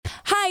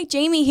Hi,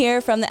 Jamie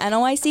here from the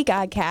NOIC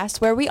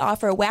Godcast, where we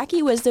offer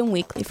wacky wisdom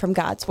weekly from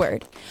God's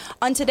Word.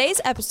 On today's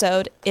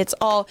episode, it's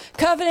all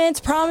covenants,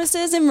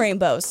 promises, and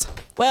rainbows.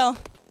 Well,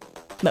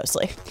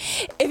 mostly.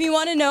 If you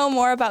want to know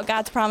more about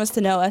God's promise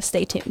to Noah,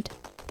 stay tuned.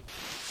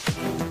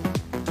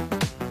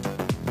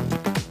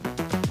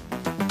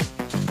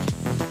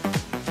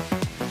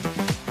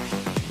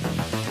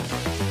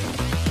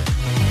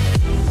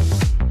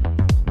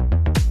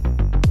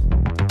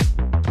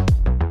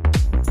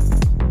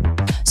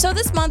 So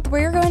this month,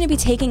 we're going to be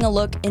taking a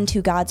look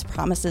into God's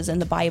promises in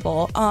the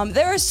Bible.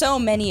 There are so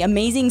many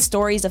amazing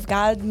stories of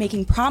God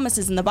making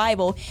promises in the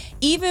Bible,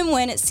 even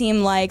when it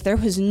seemed like there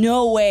was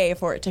no way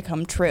for it to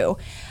come true.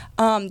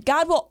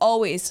 God will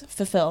always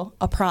fulfill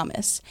a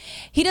promise.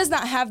 He does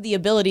not have the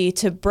ability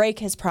to break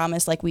his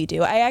promise like we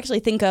do. I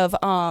actually think of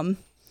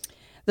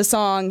the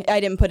song, I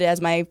didn't put it as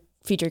my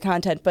featured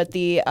content, but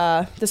the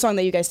song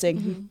that you guys sing.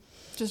 Mm-hmm.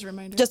 Just a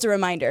reminder. Just a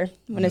reminder.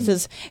 When it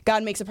says,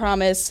 God makes a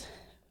promise,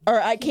 or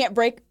I can't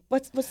break,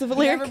 what's the lyric?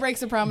 He never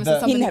breaks a promise.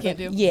 It's something he can't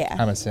do. Yeah.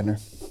 I'm a sinner.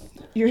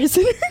 You're a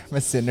sinner? I'm a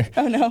sinner.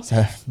 Oh, no.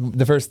 Sorry.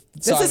 The first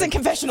song. This isn't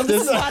confessional.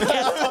 This is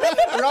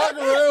podcast. Wrong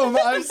room.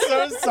 I'm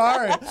so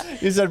sorry.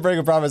 You said break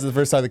a promise. The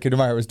first song that came to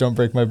my heart was don't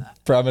break my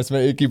promise, my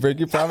icky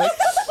breaky promise.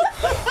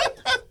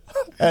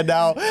 And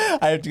now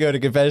I have to go to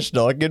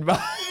confessional.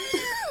 Goodbye.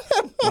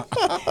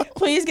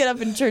 Please get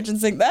up in church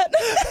and sing that.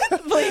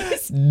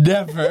 Please.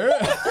 Never.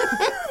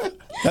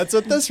 That's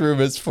what this room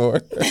is for.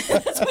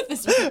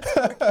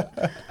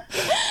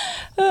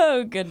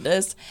 Oh,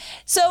 goodness.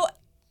 So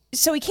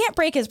he can't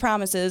break his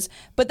promises,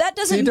 but that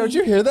doesn't See, don't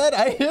you hear that?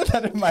 I hear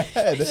that in my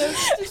head.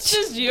 It's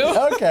just you.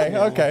 Okay.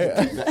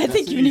 I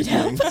think you need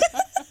help.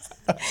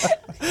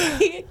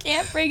 He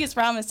can't break his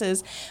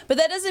promises, but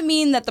that doesn't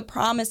mean that the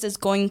promise is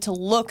going to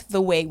look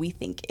the way we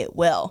think it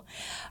will.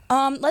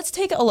 Let's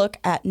take a look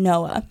at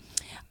Noah.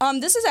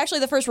 This is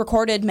actually the first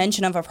recorded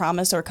mention of a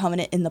promise or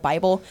covenant in the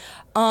Bible.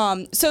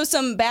 So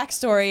some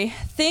backstory.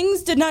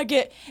 Things did not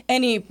get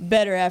any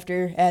better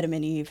after Adam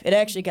and Eve. It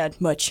actually got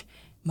much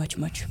worse.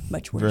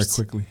 Very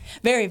quickly.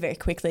 Very, very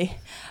quickly.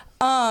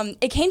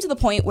 It came to the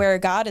point where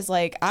God is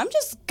like, I'm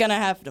just going to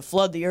have to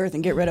flood the earth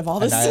and get rid of all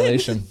this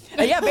Annihilation.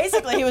 sin. Yeah,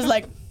 basically he was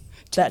like,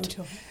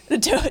 total.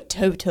 What is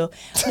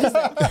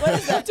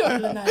that?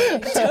 Total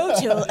annihilation.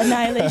 Total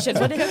annihilation.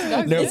 What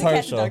is No it's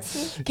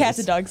partial. Cats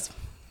and dogs.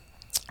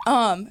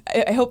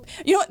 I hope,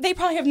 they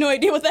probably have no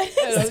idea what that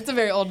is. It's a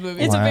very old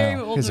movie. It's a very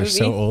old You guys movie. are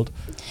so old.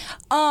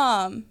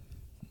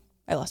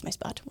 I lost my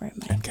spot. Where am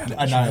I?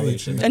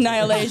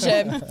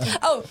 Annihilation.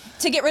 Oh,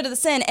 to get rid of the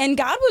sin. And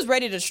God was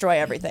ready to destroy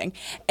everything.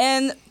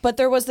 But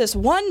there was this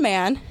one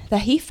man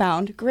that he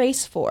found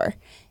grace for,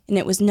 and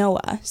it was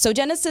Noah. So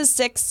Genesis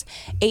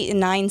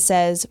 6:8-9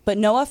 says, "But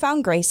Noah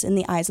found grace in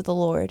the eyes of the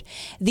Lord.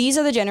 These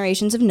are the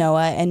generations of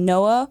Noah, and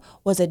Noah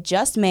was a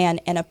just man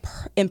and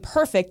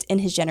imperfect in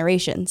his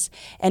generations.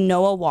 And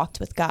Noah walked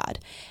with God."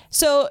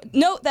 So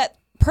note that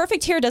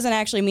perfect here doesn't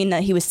actually mean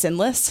that he was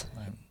sinless.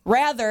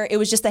 Rather, it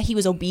was just that he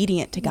was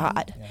obedient to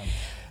God. Yeah.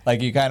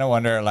 Like, you kind of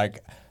wonder, like,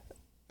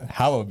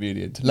 how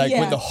obedient? Like,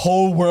 Yeah. when the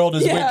whole world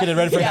is Yeah. wicked and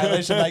ready for Yeah.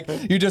 annihilation, like,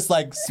 you just,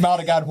 like, smile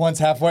to God once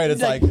halfway, and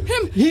it's like,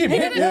 him.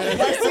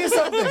 I see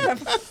something.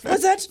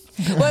 What's that?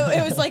 Well,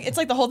 it's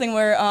like the whole thing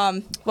where,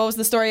 what was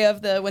the story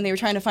of when they were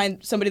trying to find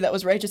somebody that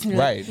was righteous? And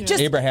Right. like,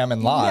 Abraham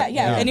and Lot.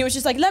 Yeah. And he was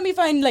just like, let me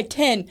find like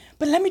 10,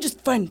 but let me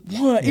just find one.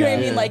 You know what I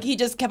mean? Yeah. Like, he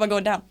just kept on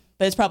going down.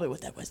 But it's probably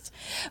what that was.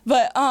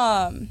 But,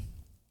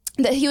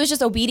 that he was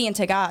just obedient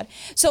to God.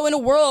 So in a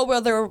world where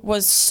there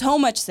was so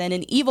much sin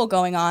and evil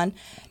going on,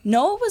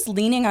 Noah was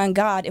leaning on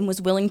God and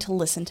was willing to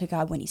listen to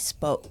God when he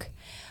spoke.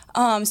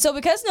 So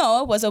because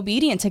Noah was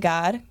obedient to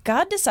God,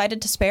 God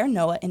decided to spare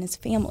Noah and his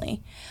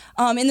family.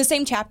 In the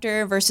same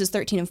chapter, verses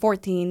 13 and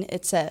 14,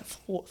 it says,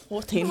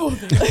 14.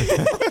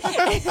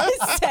 It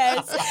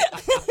says,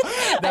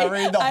 Now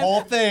read the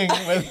whole thing.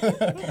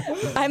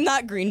 I'm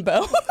not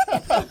Greenbow.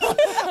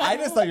 I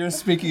just thought you were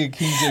speaking in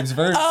King James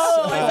verse.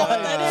 Oh, is that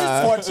what that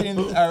is?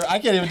 14, or I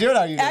can't even do it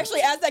how you do it.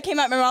 Actually, as that came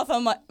out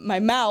my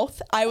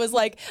mouth, I was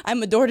like,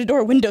 I'm a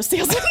door-to-door window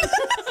salesman.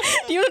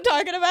 Do you know what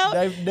I'm talking about?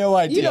 I have no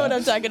idea. You know what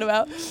I'm talking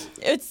about.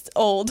 It's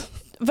old,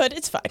 but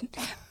it's fine.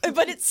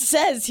 But it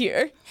says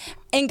here,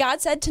 and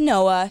God said to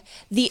Noah,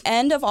 the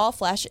end of all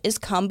flesh is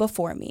come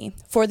before me,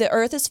 for the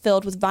earth is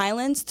filled with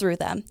violence through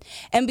them.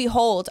 And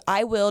behold,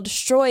 I will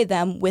destroy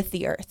them with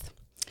the earth.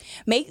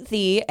 Make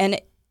thee is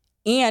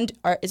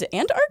it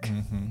and ark?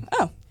 Mm-hmm.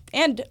 Oh.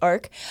 And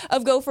ark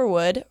of gopher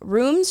wood.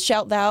 Rooms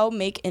shalt thou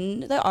make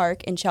in the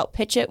ark, and shalt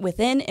pitch it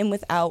within and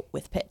without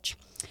with pitch.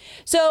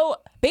 So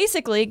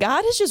basically,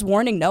 God is just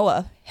warning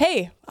Noah,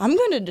 hey, I'm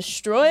going to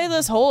destroy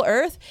this whole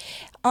earth.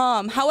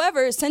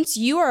 However, since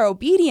you are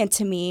obedient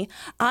to me,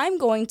 I'm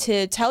going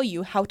to tell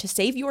you how to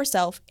save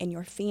yourself and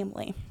your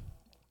family.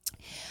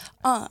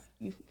 The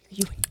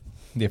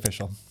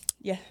official.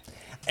 Yeah.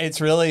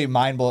 It's really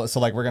mind-blowing. So,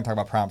 like, we're going to talk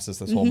about promises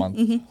this whole month,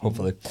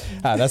 hopefully.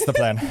 That's the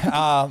plan.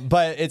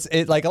 But it's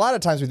like a lot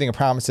of times we think of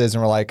promises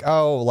and we're like,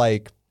 oh,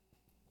 like,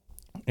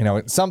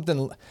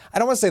 something, I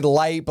don't want to say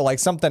light, but like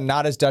something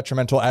not as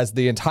detrimental as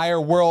the entire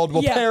world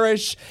will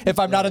perish if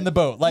I'm not in the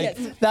boat.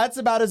 Like that's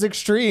about as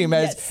extreme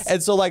as,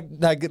 and so like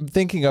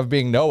thinking of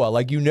being Noah,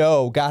 like,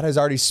 God has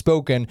already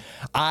spoken,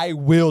 I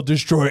will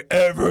destroy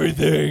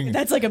everything.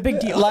 That's like a big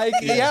deal. Like,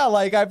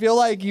 like I feel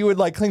like you would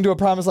like cling to a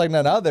promise like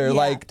none other,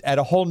 like at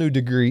a whole new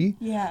degree.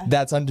 Yeah.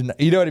 That's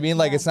undeniable. You know what I mean?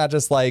 Like it's not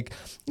just like,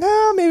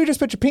 no, maybe just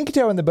put your pinky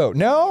toe in the boat.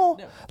 No,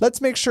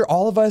 let's make sure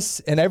all of us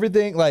and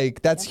everything,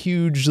 like that's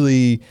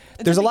hugely,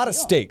 there's a lot of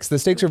stakes. The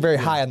stakes are very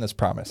high on this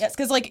promise. Yes,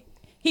 because like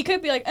he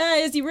could be like,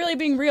 is he really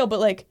being real? But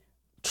like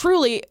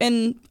truly,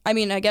 and I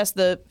mean, I guess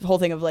the whole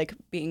thing of like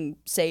being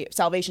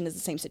salvation is the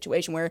same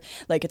situation where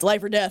like it's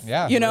life or death.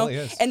 Yeah, you know. It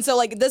really is. And so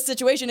like this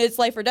situation, it's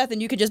life or death,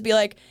 and you could just be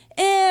like,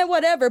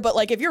 whatever. But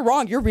like if you're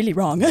wrong, you're really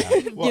wrong.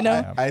 Well, you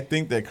know. I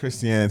think that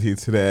Christianity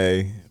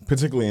today,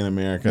 particularly in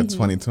America,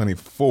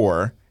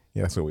 2024.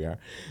 Yeah, that's what we are.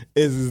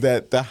 Is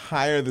that the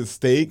higher the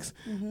stakes,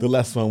 the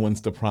less someone wants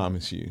to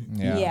promise you.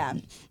 Yeah.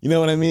 You know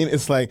what I mean?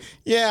 It's like,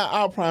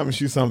 I'll promise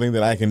you something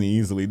that I can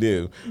easily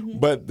do.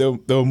 But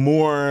the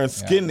more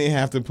skin they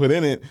have to put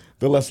in it,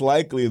 the less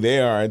likely they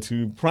are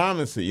to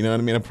promise it. You know what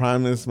I mean? A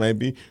promise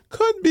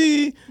could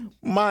be,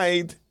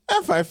 might,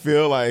 if I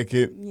feel like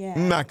it,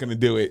 I'm not going to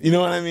do it. You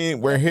know what I mean?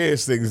 Where here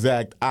it's the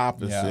exact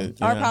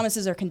opposite. Our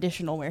promises are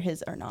conditional where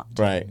his are not.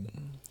 Right.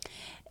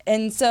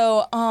 And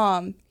so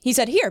he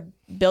said, here,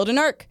 build an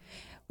ark,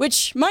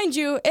 which, mind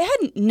you, it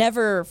had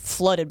never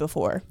flooded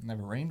before.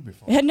 Never rained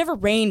before. It had never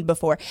rained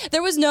before.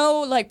 There was no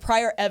like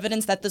prior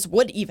evidence that this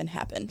would even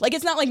happen. Like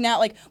it's not like now,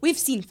 like we've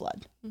seen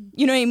flood.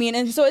 You know what I mean?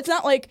 And so it's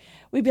not like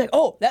we'd be like,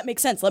 oh, that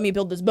makes sense. Let me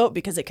build this boat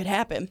because it could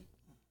happen.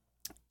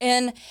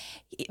 And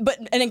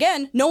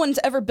again, no one's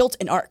ever built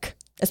an ark,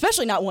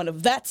 especially not one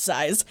of that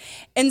size.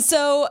 And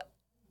so,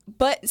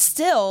 but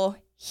still,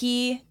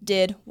 he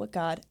did what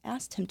God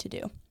asked him to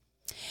do.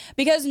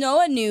 Because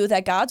Noah knew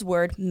that God's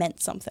word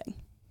meant something,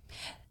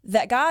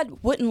 that God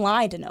wouldn't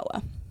lie to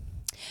Noah.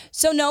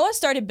 So Noah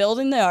started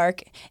building the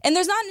ark, and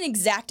there's not an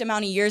exact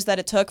amount of years that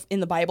it took in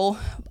the Bible,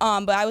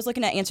 but I was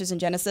looking at Answers in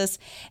Genesis,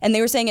 and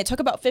they were saying it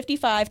took about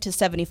 55 to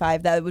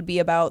 75. That would be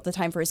about the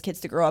time for his kids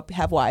to grow up,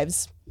 have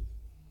wives,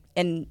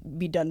 and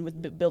be done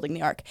with building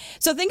the ark.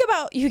 So think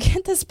about, you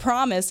get this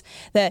promise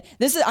that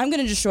I'm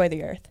going to destroy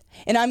the earth,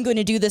 and I'm going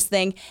to do this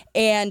thing,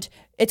 and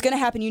it's going to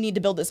happen. You need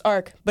to build this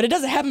ark, but it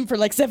doesn't happen for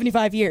like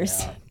 75 years.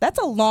 Yeah. That's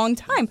a long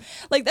time.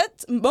 Like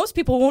most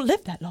people won't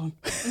live that long.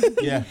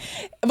 Yeah.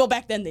 Well,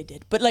 back then they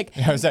did, but like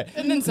I was like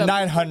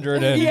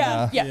 900 and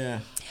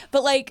yeah.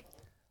 But like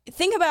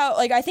think about,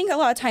 like, I think a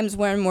lot of times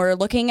when we're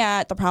looking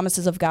at the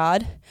promises of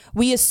God,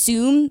 we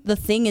assume the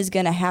thing is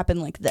going to happen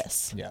like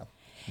this. Yeah.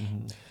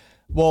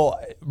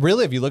 Well,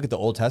 really, if you look at the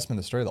Old Testament,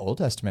 the story of the Old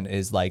Testament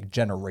is like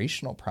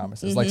generational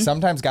promises. Like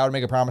sometimes God would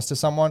make a promise to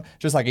someone,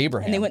 just like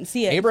Abraham. And they wouldn't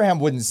see it. Abraham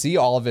wouldn't see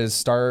all of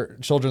his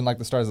children like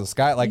the stars of the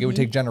sky. Like it would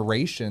take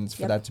generations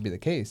for that to be the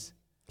case.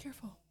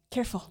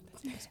 Careful.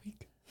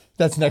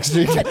 That's next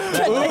week. Tread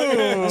lightly.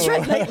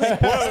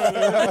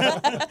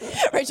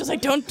 Rachel's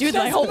like, don't do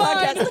my whole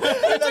podcast.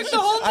 I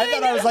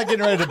thought I was like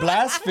getting ready to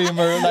blaspheme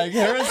or like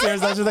heresy. I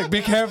was just like,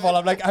 be careful.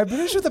 I'm like, I'm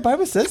pretty sure the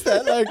Bible says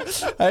that. Like,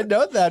 I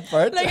know that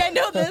part. Like, I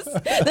know this.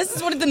 This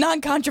is one of the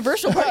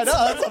non-controversial parts. I know,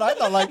 that's what I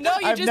thought. Like, No,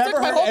 you I've just never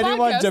took my heard whole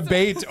anyone podcast.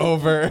 debate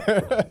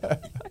over.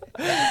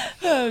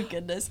 Oh,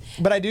 goodness.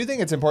 But I do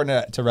think it's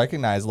important to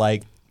recognize,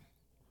 like,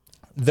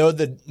 though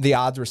the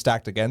odds were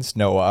stacked against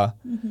Noah,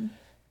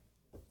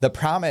 the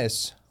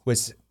promise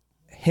was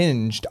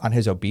hinged on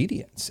his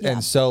obedience. Yeah.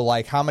 And so,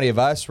 like, how many of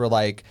us were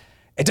like,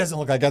 it doesn't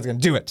look like God's going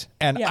to do it.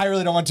 And I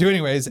really don't want to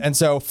anyways. And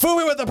so,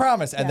 fooey with the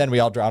promise. And then we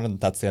all drown,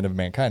 and that's the end of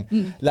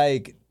mankind.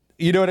 Like,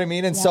 you know what I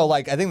mean? And so,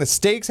 like, I think the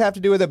stakes have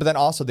to do with it, but then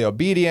also the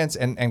obedience,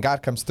 and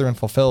God comes through and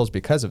fulfills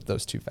because of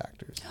those two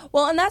factors.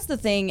 Well, and that's the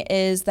thing,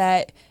 is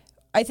that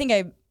I think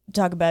I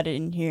talk about it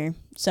in here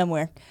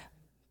somewhere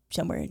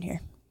in here.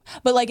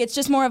 But like, it's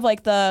just more of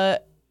like it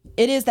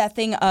is that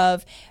thing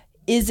of,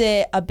 is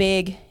it a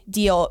big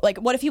deal? Like,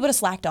 what if he would have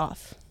slacked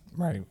off?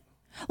 Right.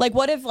 Like,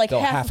 what if like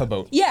Built half a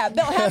boat. Yeah,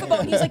 built half a boat.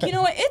 And he's like, you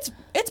know what? It's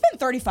been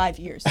 35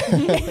 years,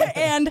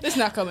 and It's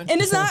not coming.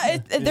 And it's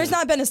not. There's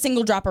not been a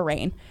single drop of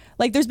rain.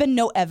 Like, there's been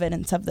no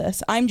evidence of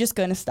this. I'm just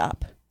gonna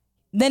stop.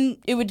 Then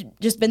it would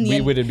just been the We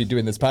end. wouldn't be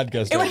doing this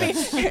podcast. It would be.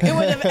 It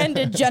would have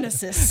ended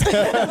Genesis.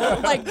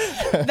 Like,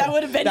 that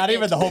would have been Not it.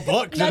 even the whole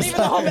book. Not even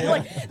the whole bit.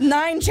 Like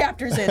 9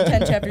 chapters in,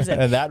 10 chapters in.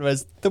 And that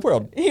was the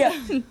world. Yeah.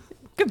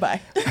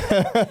 Goodbye.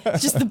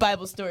 It's just the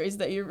Bible stories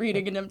that you're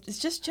reading, and it's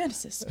just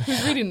Genesis.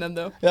 Who's reading them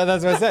though? Yeah,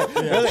 that's what I said.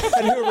 Really?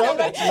 And who wrote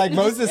it? Like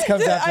Moses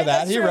comes after that.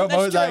 That's He true, wrote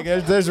that's Moses. Like,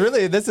 there's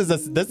really this is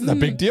a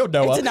big deal.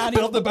 Noah, It's an audio-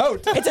 build the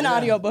boat. It's an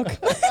audiobook.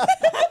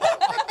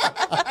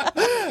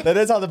 That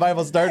is how the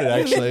Bible started,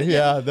 actually.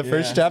 Yeah, the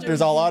first chapter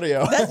is all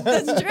audio.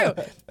 That's true.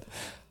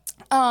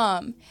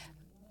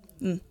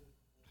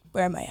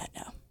 Where am I at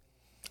now?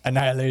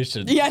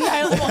 Annihilation. Yeah,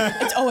 annihilation. Well,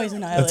 it's always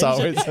annihilation. It's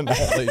always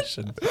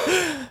annihilation.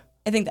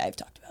 I think that I've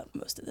talked about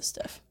most of this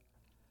stuff.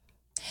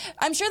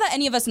 I'm sure that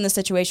any of us in this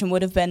situation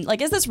would have been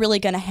like, is this really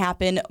going to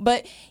happen?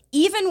 But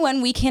even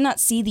when we cannot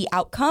see the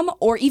outcome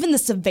or even the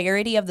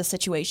severity of the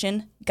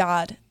situation,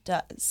 God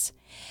does.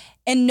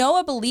 And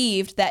Noah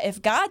believed that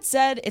if God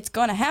said it's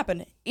going to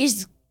happen,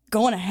 it's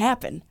going to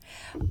happen.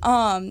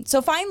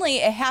 So finally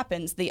it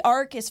happens. The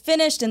ark is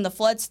finished and the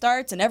flood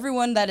starts and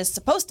everyone that is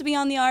supposed to be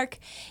on the ark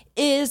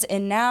is,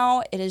 and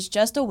now it is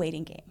just a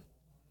waiting game.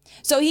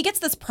 So he gets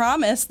this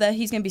promise that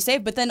he's going to be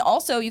saved, but then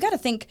also you got to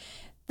think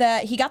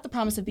that he got the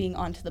promise of being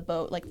onto the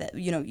boat, like that,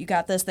 you know, you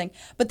got this thing.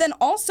 But then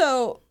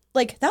also,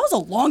 like, that was a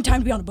long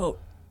time to be on a boat.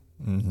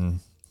 Mm-hmm.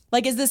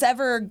 Like, is it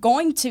ever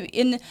going to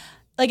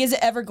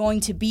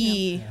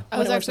be? Yeah. I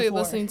was actually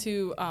listening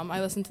to, I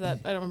listened to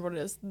that, I don't remember what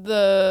it is,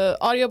 the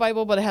audio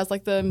Bible, but it has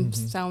like the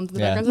sounds in the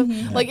background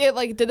stuff. Like it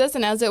like did this,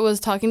 and as it was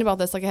talking about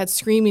this, like it had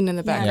screaming in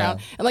the background.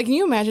 And like, can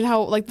you imagine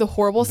how like the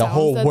horrible sounds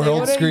whole that world they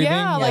would have? screaming?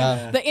 Yeah,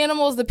 like the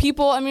animals, the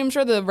people. I mean, I'm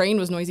sure the rain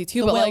was noisy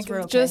too, but like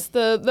okay. just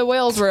the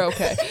whales were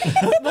okay.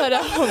 But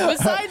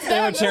besides They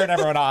were that, cheering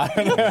everyone on.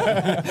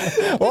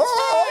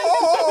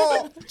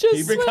 just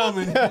Keep it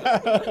coming.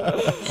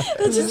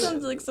 It just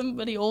sounds like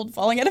somebody old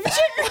falling out of a chair.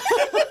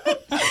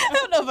 I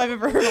don't know if I've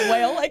ever heard a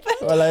whale like that.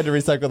 Well, I had to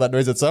recycle that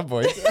noise at some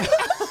point.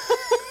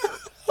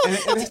 And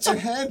it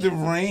had to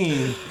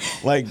rain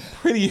like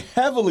pretty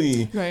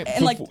heavily, right?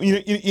 And like,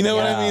 you know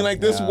what I mean? Like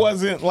this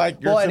wasn't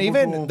like your and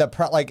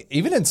typical... even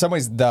even in some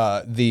ways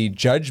the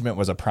judgment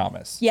was a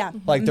promise. Yeah.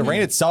 Like the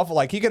rain itself,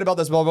 like he could have built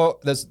this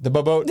boat, and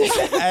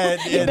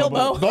he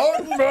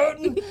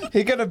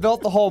could have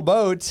built the whole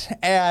boat,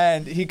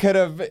 and he could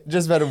have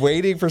just been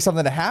waiting for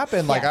something to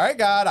happen. Like, all right,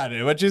 God, I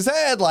did what you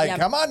said. Like,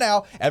 come on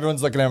now.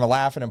 Everyone's looking at him and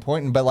laughing and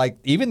pointing, but like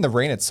even the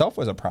rain itself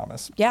was a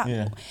promise.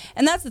 Yeah.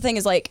 And that's the thing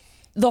is like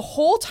the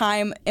whole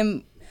time,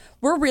 and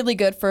we're really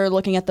good for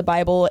looking at the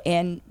Bible,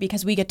 and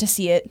because we get to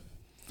see it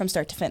from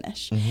start to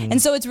finish.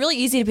 And so it's really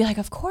easy to be like,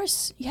 of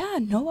course, yeah,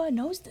 Noah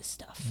knows this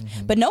stuff.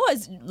 But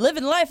Noah's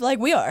living life like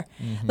we are.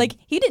 Like,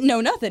 he didn't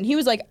know nothing. He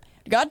was like,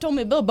 God told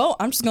me to build a boat.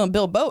 I'm just going to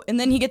build a boat. And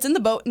then he gets in the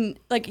bout, and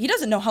like, he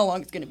doesn't know how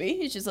long it's going to be.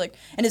 He's just like,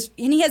 and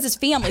he has his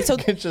family. So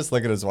just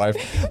look at his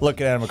wife,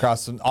 looking at him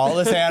across all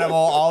this animal,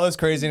 all this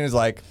crazy, and he's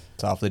like,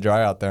 it's awfully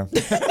dry out there.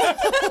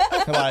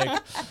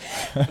 Like,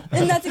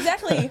 and that's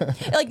exactly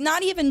like,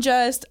 not even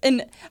just,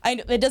 and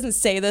it doesn't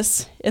say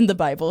this in the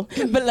Bible,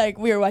 but like,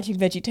 we were watching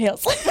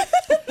VeggieTales.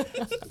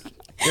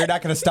 You're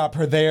not going to stop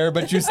her there,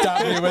 but you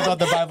stopped me with on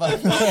the Bible.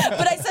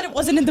 But I said it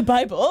wasn't in the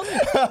Bible.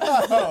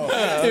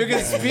 You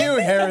can spew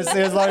heresy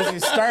as long as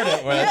you start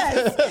it with.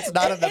 Yes. It's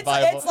not in the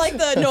Bible. It's like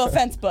the no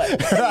offense, but.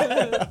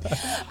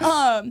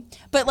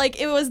 But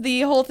like, it was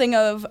the whole thing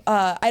of,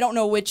 I don't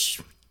know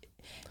which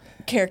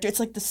character. It's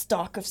like the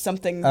stalk of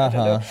something. I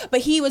don't know.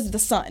 But he was the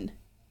son.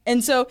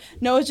 And so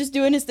Noah's just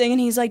doing his thing, and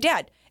he's like,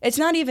 Dad, it's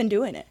not even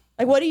doing it.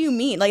 Like, what do you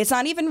mean? Like, it's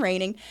not even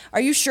raining. Are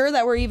you sure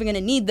that we're even going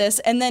to need this?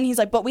 And then he's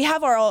like, but we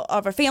have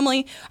our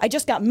family. I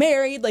just got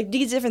married, like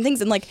these different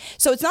things. And like,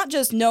 so it's not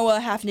just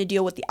Noah having to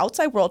deal with the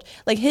outside world.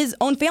 Like, his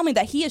own family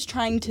that he is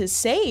trying to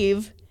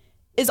save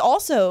is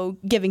also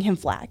giving him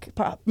flack.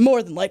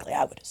 More than likely,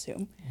 I would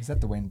assume. Is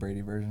that the Wayne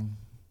Brady version?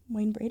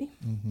 Wayne Brady?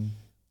 Mm-hmm.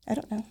 I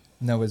don't know.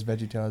 Noah's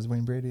VeggieTales has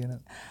Wayne Brady in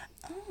it.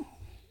 Oh,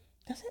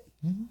 does it?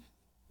 Mm-hmm.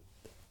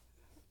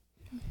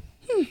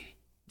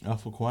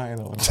 Awful quiet.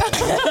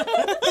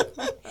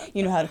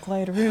 You know how to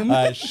quiet a room.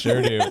 I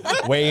sure do.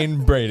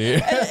 Wayne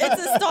Brady.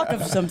 It's a stalk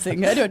of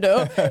something. I don't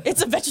know.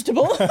 It's a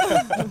vegetable.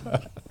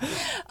 What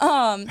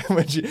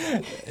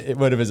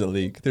if it's a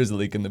leak? There's a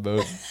leak in the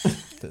boat.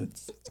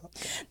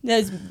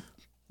 I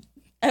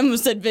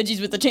almost said veggies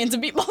with a chance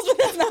of meatballs, but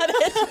that's not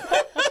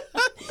it.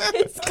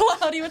 It's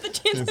cloudy with a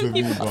chance of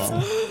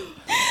meatballs.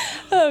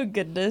 Oh,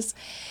 goodness.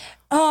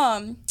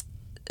 So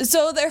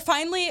they're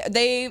finally,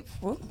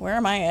 where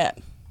am I at?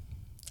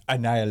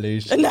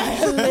 Annihilation.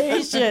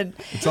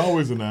 It's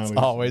always annihilation.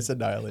 Always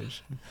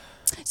annihilation.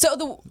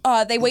 So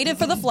they waited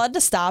for the flood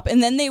to stop,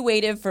 and then they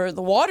waited for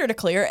the water to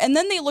clear, and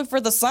then they looked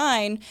for the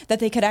sign that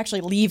they could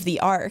actually leave the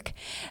ark.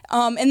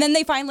 And then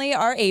they finally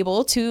are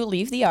able to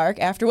leave the ark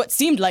after what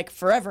seemed like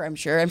forever, I'm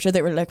sure. I'm sure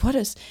they were like, what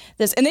is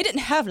this? And they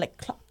didn't have like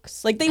clocks.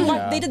 Like they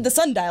did the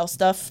sundial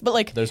stuff, but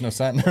like there's no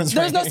sun. There's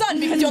no sun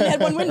because you only had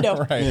one window.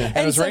 Right. And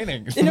it was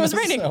raining. And it was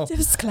raining. So. It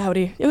was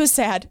cloudy. It was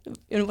sad.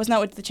 It was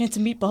not with the chance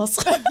of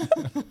meatballs.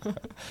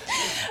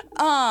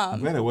 I'm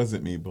glad it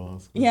wasn't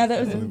meatballs. Yeah,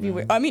 that would be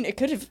weird. I mean, it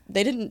could have.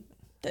 They didn't.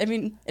 I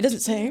mean, it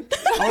doesn't say.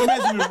 I would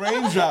imagine the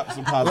raindrops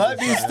would pop. Let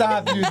me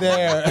stop you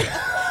there.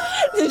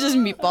 There's just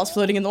meatballs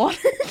floating in the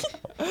water.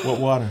 What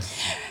water?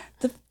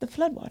 The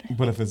flood water.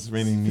 But if it's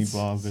raining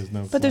meatballs, there's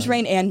no. But there's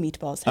rain and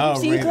meatballs. Have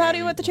you seen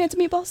cloudy with the chance of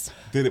meatballs?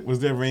 Was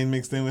there rain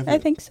mixed in with it? I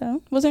think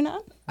so. Was there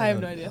not? I have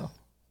no idea.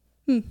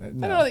 No. I don't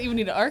know that you would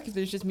need an ark if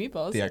there's just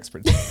meatballs. The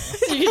experts.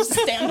 You can just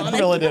stand on it.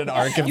 You really need an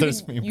ark if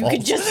there's meatballs. You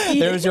could just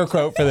eat There's your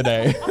quote for the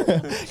day.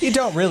 You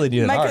don't really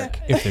need an ark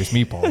if there's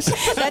meatballs.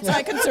 That's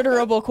my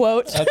considerable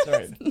quote. That's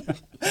right.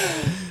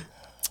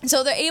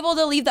 So they're able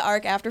to leave the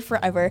ark after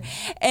forever.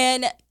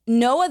 And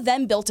Noah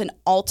then built an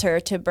altar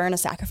to burn a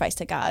sacrifice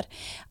to God.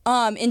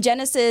 In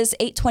Genesis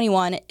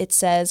 8:21, it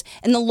says,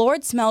 "And the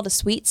Lord smelled a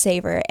sweet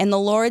savor, and the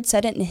Lord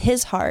said in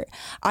his heart,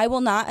 I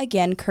will not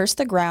again curse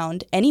the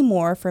ground any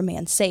more for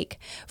man's sake,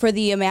 for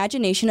the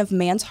imagination of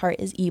man's heart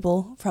is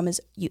evil from his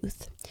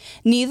youth.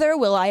 Neither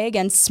will I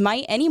again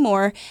smite any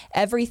more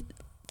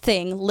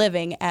everything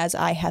living as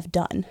I have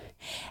done."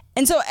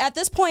 And so at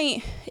this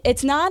point,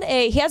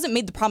 he hasn't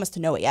made the promise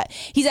to Noah yet.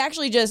 He's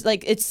actually just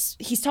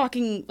he's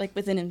talking like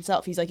within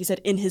himself. He's like he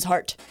said, in his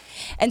heart.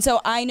 And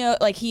so I know,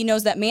 like, he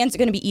knows that man's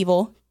going to be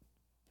evil.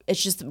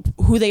 It's just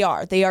who they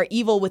are. They are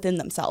evil within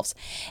themselves.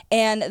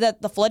 And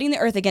that the flooding the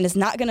earth again is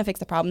not going to fix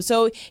the problem.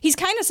 So he's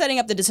kind of setting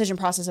up the decision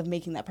process of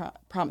making that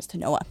promise to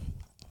Noah.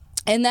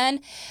 And then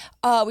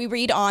we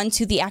read on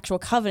to the actual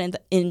covenant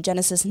in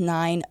Genesis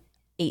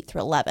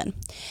 9:8-11.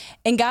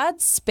 "And God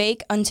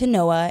spake unto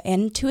Noah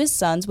and to his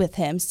sons with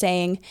him,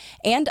 saying,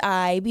 And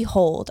I,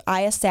 behold,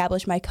 I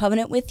establish my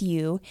covenant with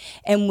you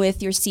and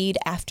with your seed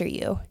after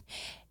you,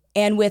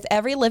 and with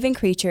every living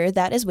creature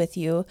that is with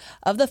you,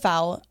 of the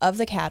fowl, of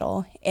the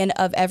cattle, and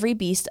of every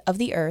beast of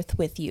the earth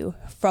with you,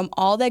 from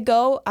all that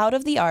go out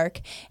of the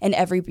ark, and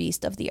every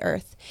beast of the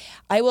earth.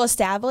 I will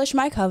establish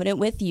my covenant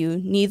with you,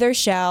 neither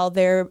shall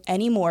there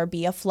any more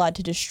be a flood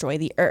to destroy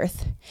the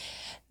earth."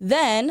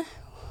 Then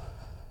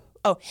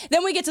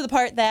we get to the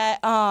part that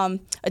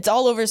it's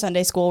all over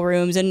Sunday school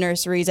rooms and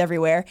nurseries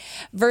everywhere.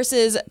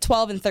 Verses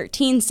 12 and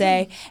 13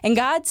 say, "And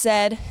God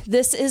said,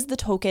 This is the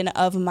token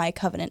of my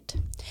covenant,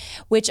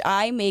 which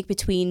I make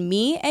between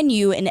me and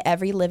you and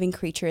every living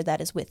creature that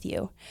is with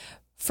you,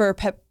 for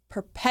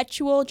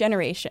perpetual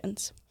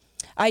generations.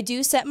 I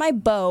do set my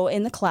bow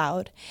in the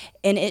cloud,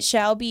 and it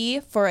shall be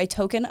for a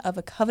token of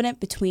a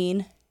covenant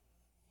between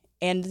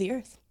and the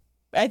earth."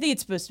 I think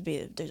it's supposed to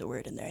be, there's a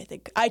word in there, I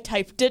think. I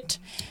typed it.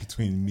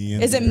 Between me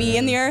and Is it me earth.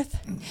 and the earth?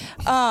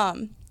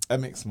 That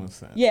makes most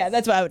sense. Yeah,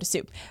 that's what I would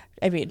assume.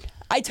 I mean,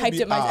 I typed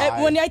it myself.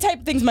 I. When I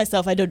type things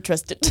myself, I don't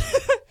trust it.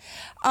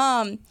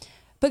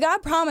 But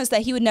God promised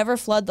that he would never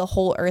flood the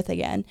whole earth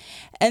again.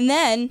 And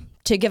then,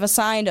 to give a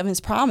sign of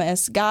his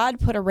promise, God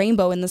put a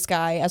rainbow in the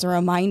sky as a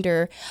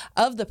reminder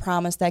of the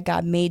promise that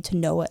God made to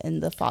Noah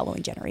in the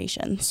following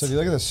generations. So if you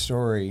look at the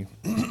story,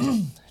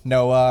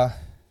 Noah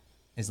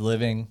is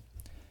living.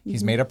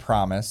 He's made a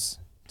promise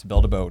to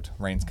build a boat.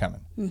 Rain's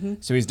coming.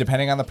 So he's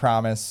depending on the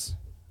promise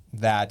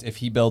that if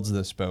he builds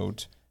this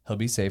boat, he'll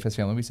be safe. His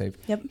family will be safe.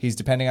 Yep. He's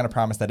depending on a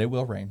promise that it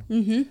will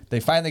rain.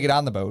 They finally get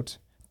on the boat.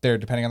 They're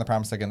depending on the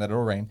promise again that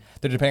it'll rain.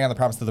 They're depending on the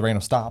promise that the rain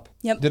will stop.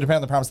 Yep. They're depending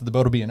on the promise that the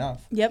boat will be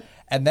enough. Yep.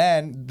 And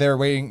then they're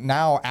waiting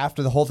now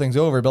after the whole thing's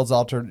over, builds the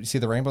altar, you see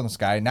the rainbow in the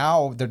sky.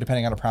 Now they're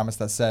depending on a promise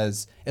that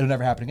says it'll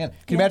never happen again.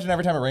 Can you imagine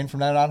every time it rained from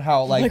then on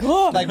how like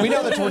we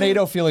know the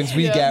tornado feelings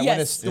we get when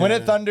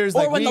it thunders.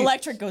 Or when the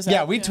electric goes out.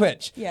 Yeah, we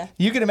twitch. Yeah.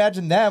 You can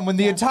imagine them when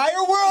the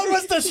entire world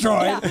was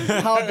destroyed,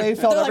 how they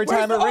felt They're every like,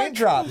 time "Where's it the rain ark?"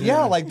 dropped.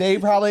 Yeah, like they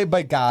probably,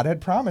 but God had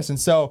promised. And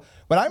so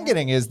what I'm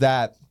getting is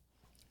that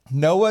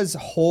Noah's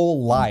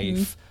whole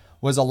life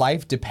was a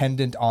life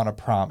dependent on a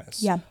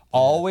promise. Yeah.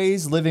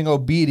 Always living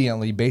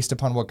obediently based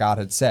upon what God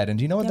had said. And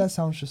do you know what that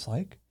sounds just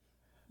like?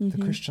 The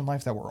Christian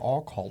life that we're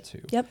all called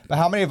to. Yep. But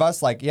how many of us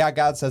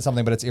God said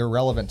something, but it's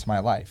irrelevant to my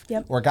life?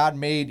 Yep. Or God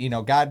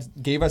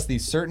gave us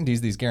these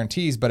certainties, these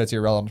guarantees, but it's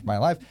irrelevant to my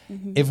life.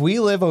 If we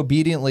live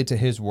obediently to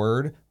his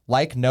word,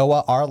 like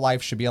Noah, our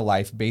life should be a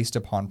life based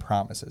upon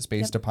promises,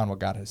 based upon what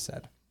God has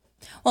said.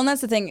 Well, and that's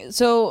the thing.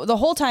 So the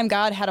whole time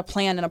God had a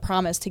plan and a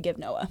promise to give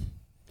Noah.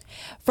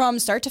 From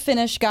start to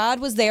finish, God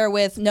was there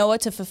with Noah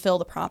to fulfill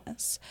the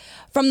promise.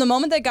 From the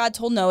moment that God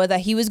told Noah that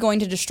he was going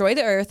to destroy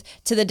the earth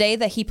to the day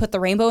that he put the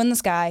rainbow in the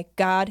sky,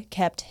 God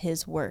kept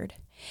his word.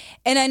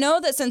 And I know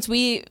that since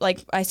we,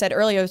 like I said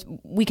earlier,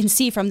 we can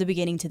see from the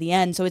beginning to the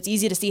end, so it's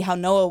easy to see how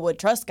Noah would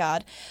trust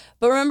God.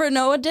 But remember,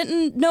 Noah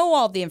didn't know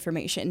all the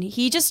information.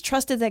 He just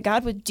trusted that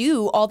God would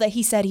do all that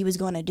he said he was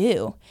going to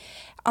do.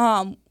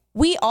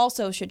 We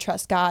also should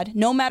trust God,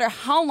 no matter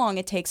how long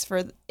it takes for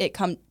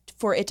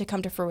it to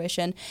come to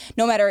fruition,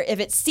 no matter if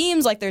it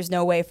seems like there's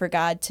no way for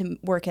God to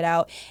work it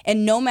out,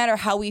 and no matter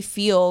how we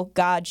feel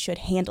God should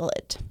handle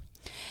it.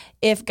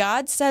 If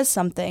God says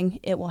something,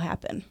 it will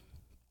happen.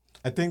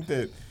 I think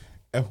that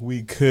if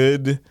we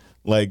could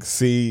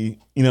see,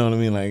 you know what I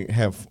mean,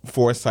 have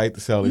foresight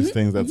to see all these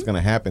things that's going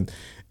to happen,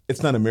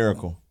 it's not a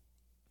miracle.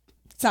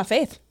 It's not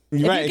faith.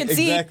 Right, if you can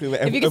exactly.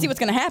 if you can see what's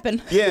going to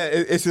happen. Yeah,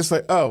 it's just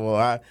like, oh,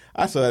 well,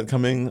 I saw that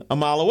coming a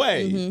mile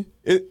away.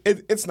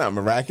 It's not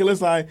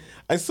miraculous. I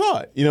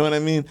saw it. You know what I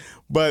mean?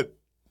 But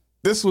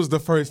this was the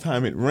first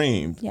time it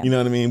rained. Yeah. You know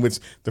what I mean? Which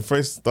the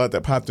first thought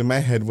that popped in my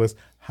head was,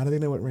 how do they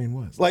know what rain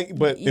was?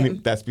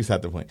 That's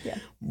beside the point. Yeah.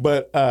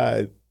 But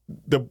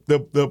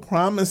the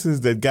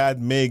promises that God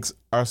makes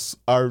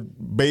are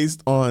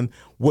based on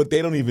what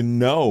they don't even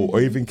know or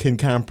even can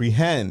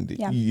comprehend.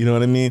 Yeah. You know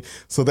what I mean?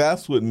 So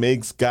that's what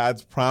makes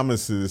God's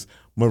promises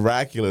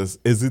miraculous,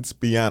 is it's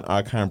beyond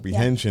our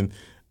comprehension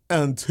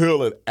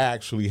until it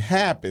actually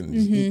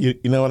happens. You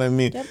know what I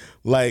mean?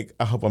 Yep.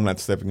 I hope I'm not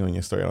stepping on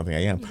your story. I don't think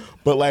I am.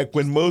 But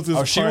when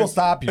Moses She will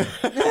stop you.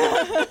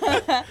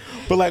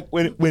 But like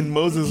when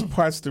Moses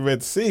parts the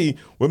Red Sea,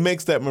 what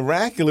makes that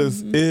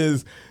miraculous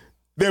is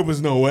there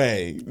was no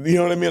way. You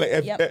know what I mean? Like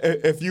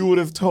if you would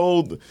have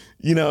told,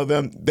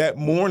 them that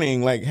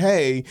morning, like,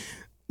 hey,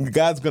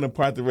 God's going to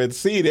part the Red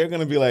Sea, they're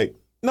going to be like,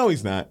 no,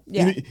 he's not.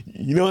 Yeah.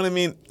 You know what I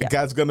mean? Yeah.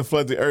 God's going to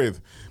flood the earth.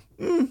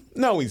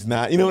 No, he's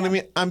not. You know what I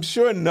mean? I'm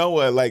sure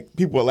Noah, like,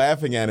 people were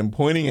laughing at him,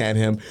 pointing at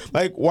him,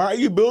 like, why are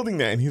you building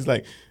that? And he's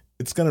like,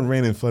 it's going to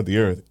rain and flood the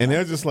earth. And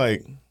they're just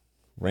like,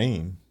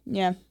 rain?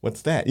 Yeah.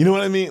 What's that? You know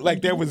what I mean?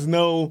 Like, there was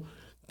no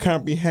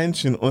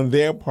comprehension on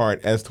their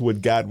part as to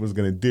what God was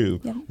going to do,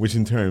 which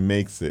in turn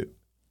makes it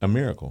a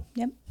miracle.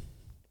 Yep.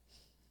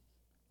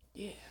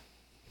 Yeah.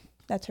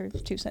 That's her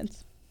 2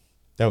 cents.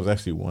 That was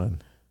actually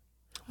one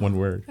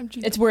word.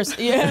 It's worse.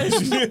 Yeah.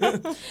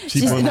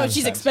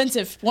 She's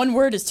expensive. 1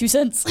 word is 2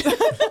 cents.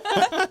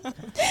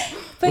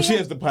 Well, she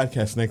has the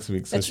podcast next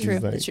week. So That's true.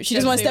 Like, That's true. She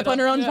doesn't want to step on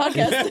her own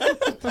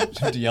podcast.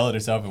 She have to yell at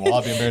herself, and we'll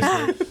all be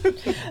embarrassed.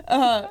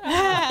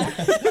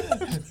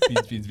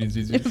 Beans.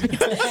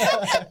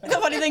 The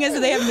funny thing is that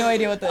they have no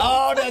idea what that is.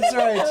 Oh, that's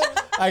right.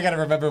 I got to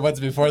remember what's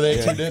before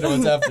they tuned in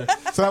and what's after.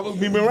 So that would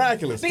be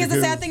miraculous. Because the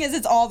sad thing is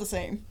it's all the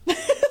same.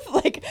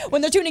 Like,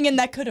 when they're tuning in,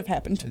 that could have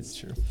happened. It's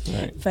true.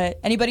 Right. But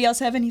anybody else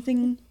have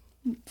anything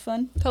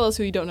fun? Tell us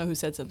who you don't know who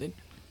said something.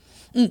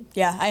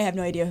 Yeah, I have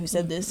no idea who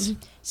said this.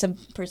 Some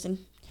person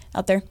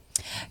out there.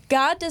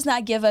 God does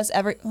not give us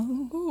God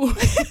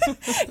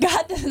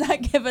does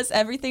not give us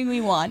everything we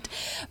want,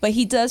 but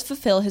he does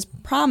fulfill his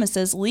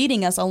promises,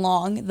 leading us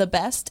along the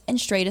best and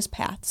straightest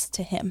paths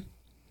to him.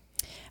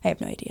 I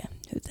have no idea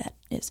who that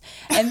is.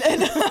 And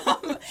then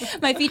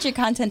my featured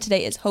content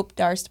today is Hope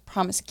Darst,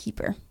 Promise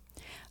Keeper.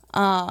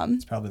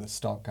 It's probably the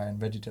stalk guy in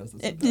VeggieTales.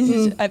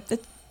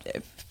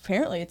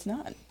 Apparently it's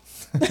not.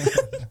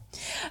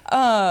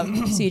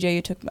 CJ,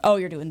 you took... Oh,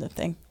 you're doing the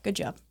thing. Good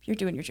job. You're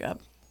doing your job.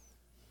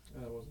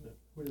 Wasn't it?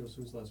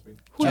 Who's last week?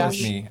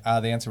 Just me.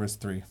 The answer was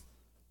 3.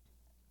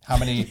 How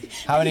many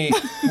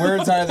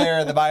words are there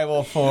in the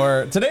Bible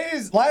for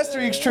today's last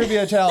week's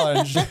trivia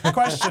challenge? The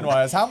question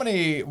was, how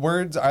many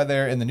words are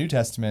there in the New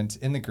Testament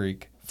in the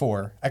Greek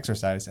for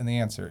exercise? And the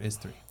answer is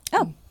 3.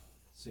 Oh.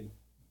 C.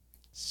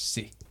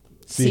 C.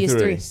 C is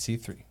 3.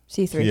 C3.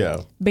 C3.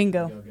 Yeah.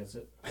 Bingo. Miguel gets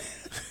it.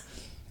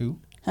 Who?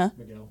 Huh?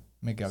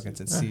 Miguel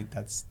gets it. C.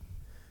 That's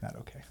not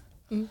okay.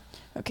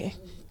 Okay.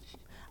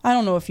 I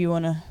don't know if you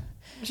want to...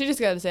 She just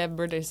got to say happy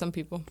birthday to some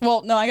people.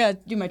 Well, no, I got to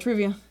do my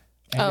trivia.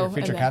 And your and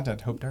feature then-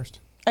 content, Hope Darst.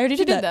 I already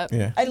She did did that. that.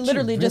 Yeah. I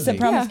literally just said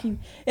Really? Promise Yeah.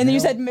 Keeper. And then you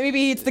said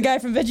maybe it's the guy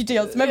from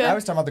VeggieTales. Remember? I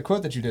was talking about the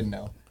quote that you didn't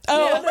know. Oh.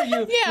 No wonder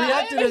you Yeah,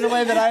 reacted in a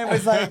way that I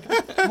was like,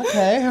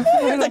 okay.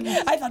 I was like,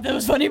 I thought that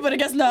was funny, but I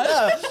guess not.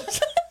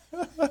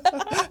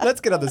 Let's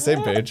get on the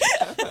same page.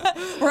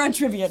 We're on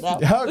trivia now.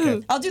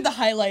 Okay. I'll do the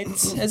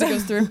highlights as it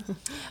goes through.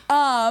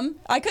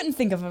 I couldn't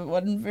think of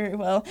one very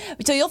well.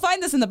 So you'll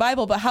find this in the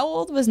Bible, but how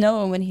old was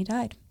Noah when he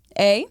died?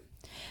 A,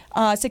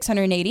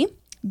 680,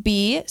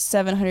 B,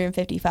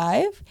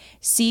 755,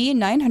 C,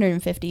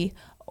 950,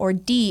 or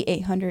D,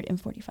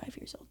 845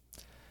 years old.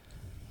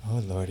 Oh,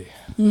 Lordy.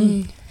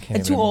 It's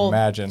Can't too even old.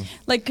 imagine.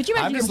 Like, could you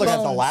imagine I'm just your looking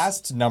at the bones?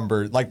 last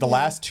number, like the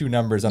last 2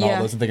 numbers on all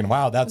Yeah. those and thinking,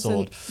 wow, that's Listen,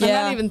 old. I'm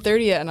Yeah. not even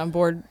 30 yet, and I'm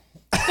bored.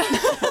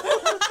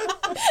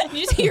 You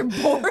just say you're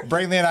bored.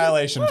 Bring the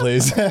annihilation,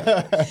 please.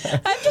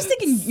 I'm just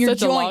thinking your Such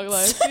joints. a long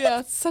life. Yeah,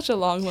 it's such a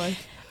long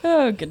life.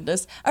 Oh,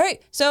 goodness. All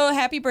right. So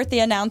happy birthday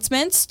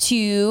announcements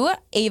to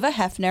Ava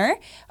Hefner,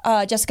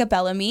 Jessica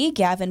Bellamy,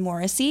 Gavin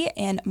Morrissey,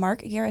 and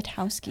Mark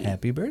Garatowski.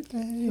 Happy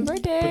birthday. But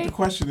Birthday. the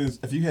question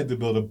is, if you had to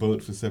build a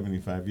boat for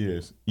 75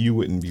 years, you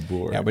wouldn't be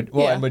bored. Yeah, but,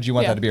 well, Yeah. and would you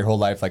want Yeah. that to be your whole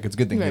life? Like, it's a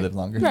good thing you Right. live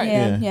longer. Right.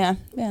 Yeah.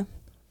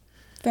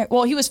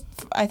 Well,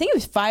 I think he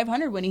was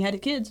 500 when he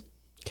had kids.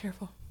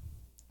 Careful.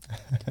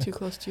 Too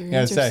close to your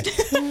Yeah,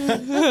 answers. say,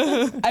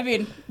 I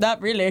mean,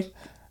 not really.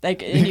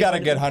 Like you got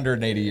a good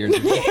 180 years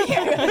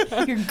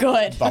of You're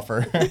good.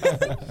 buffer.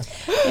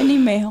 Any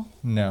mail?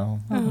 No.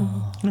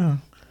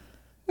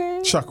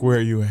 Chuck, where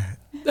are you at?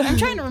 I'm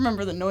trying to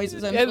remember the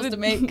noises I'm supposed to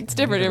make. It's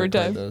different every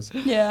time. Those.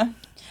 Yeah.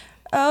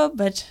 Oh,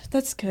 but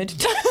that's good.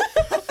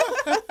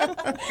 All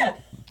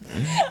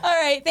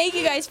right. Thank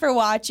you guys for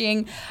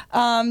watching.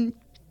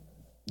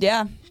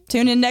 Yeah.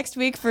 Tune in next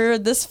week for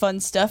this fun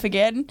stuff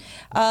again.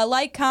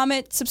 Like,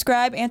 comment,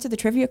 subscribe, answer the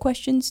trivia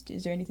questions.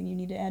 Is there anything you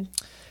need to add?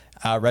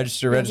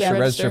 Register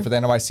register. for the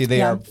NYC. They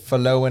Yeah. are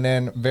flowing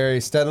in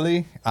very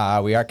steadily.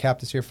 We are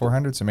capped this year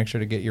 400, so make sure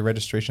to get your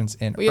registrations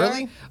in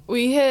early.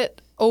 We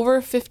hit over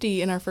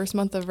 50 in our first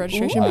month of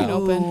registration being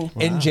open.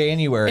 In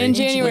January. In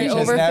January, Which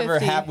has over never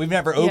 50. We've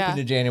never opened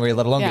in January,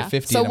 let alone Yeah. get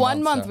 50 So in a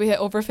one month so. we hit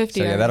over 50.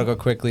 So yeah, already. that'll go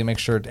quickly. Make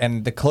sure,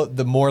 and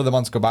the more the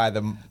months go by,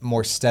 the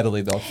more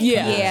steadily they'll.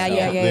 Yeah.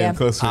 Yeah. They're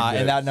closer.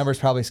 And that number's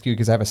probably skewed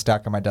because I have a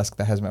stack on my desk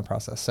that hasn't been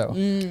processed. So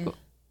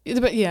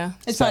But yeah,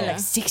 It's probably Yeah.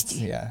 like 60.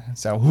 Yeah.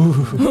 So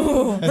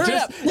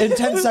just in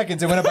 10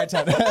 seconds, it went up by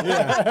 10.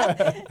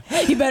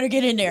 You better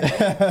get in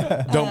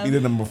there. Don't be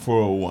the number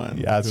 401.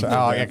 Yeah, that's right.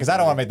 Oh, yeah, because I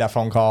don't want to make that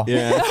phone call.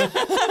 Yeah.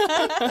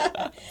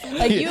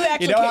 Like you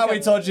actually. You know how kick we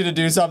told you to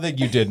do something?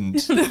 You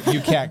didn't.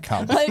 You can't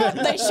come. Like,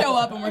 they show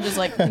up and we're just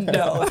like,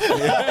 no.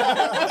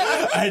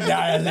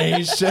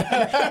 Annihilation.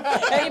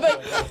 Anybody,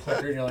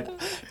 And you're like,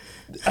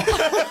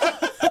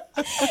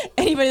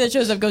 anybody that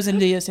shows up goes into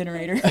the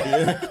incinerator.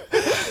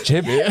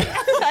 Jimmy.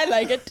 I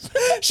like it.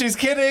 She's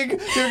kidding. You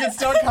can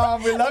still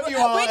come. We love you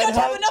all. We and don't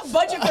have hope- enough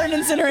budget for an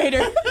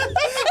incinerator.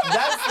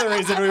 That's the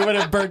reason we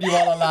wouldn't burn you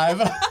all alive.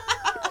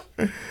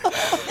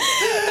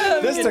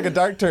 This took a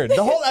dark turn.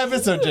 The whole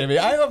episode, Jamie.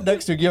 I hope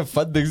next week you have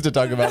fun things to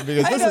talk about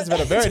because this has been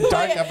a very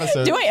dark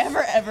episode. Do I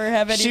ever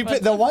have any She fun?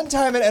 the one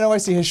time in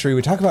NYC history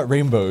we talk about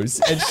rainbows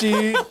and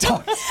she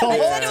talks the whole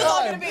said it was all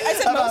time gonna be- I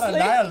said about mostly.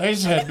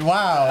 annihilation.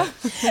 Wow.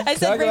 I said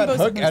Talk about rainbows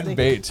hook mostly. and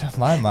bait.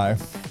 My.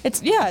 It's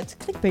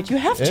clickbait. You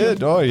have to.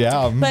 Oh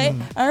yeah. But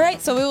all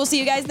right, so we will see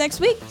you guys next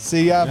week.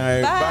 See ya. All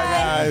right, bye Bye.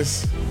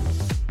 guys.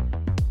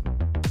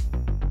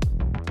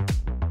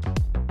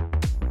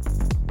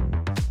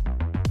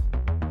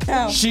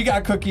 Oh. She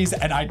got cookies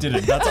and I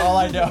didn't. That's all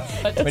I know.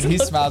 When he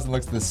smiles and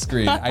looks at the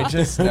screen, I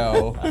just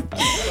know. like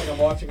I'm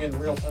watching it in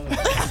real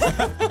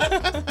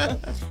time.